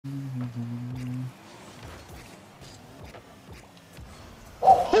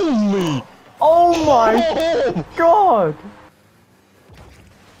me! Oh my god!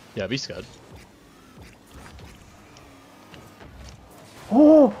 Yeah, be scared.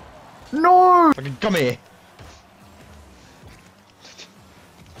 Oh no! Fucking come here!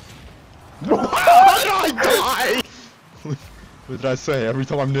 How did I die? What did I say? Every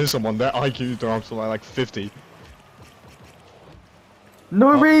time I'm near someone, their IQ drops to like 50.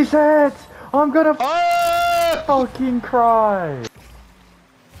 No reset! I'm gonna Ah! fucking cry!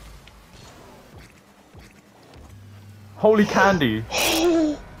 Holy candy!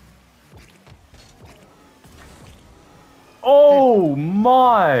 Oh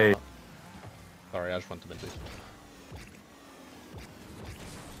my! Sorry, I just want to mention.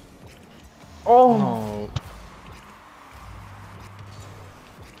 Oh! Oh.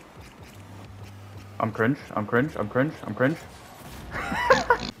 I'm cringe, I'm cringe, I'm cringe, I'm cringe.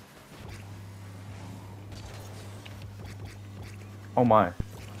 Oh my.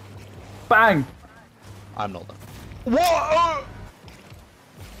 Bang! I'm not done. What?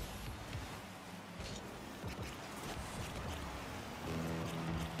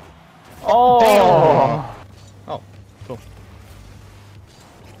 Oh! Damn. Oh, cool.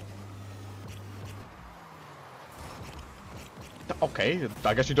 Okay,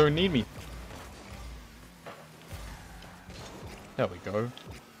 I guess you don't need me. There we go.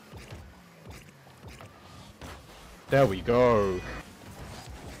 There we go.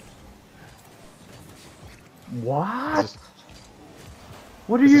 What? Is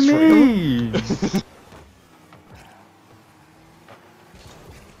What do is you this real? mean?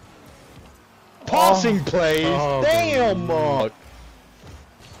 Passing plays! Oh, Damn! Mark!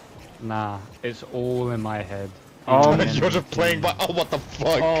 Nah, it's all in my head. Oh, You're just playing by. Oh, what the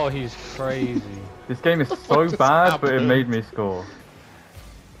fuck? Oh, he's crazy. This game is so What bad, just but it happened? made me score.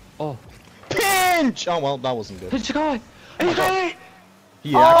 Oh, Pinch! Oh, well, that wasn't good. it's a guy. Oh my It's God. me.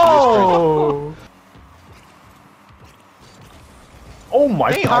 He actually is crazy. Oh! Oh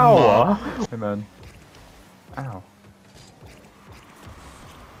my Damn, power! Hey man. Ow.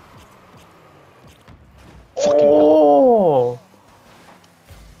 Oh!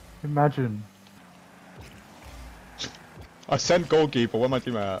 Imagine. I sent goalkeeper. Where my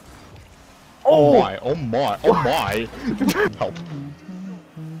team at? Oh! Oh my! Oh my! Oh my! Help!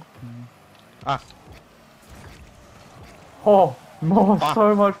 Ah! Oh! More, Ah.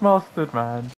 so much mustard, man.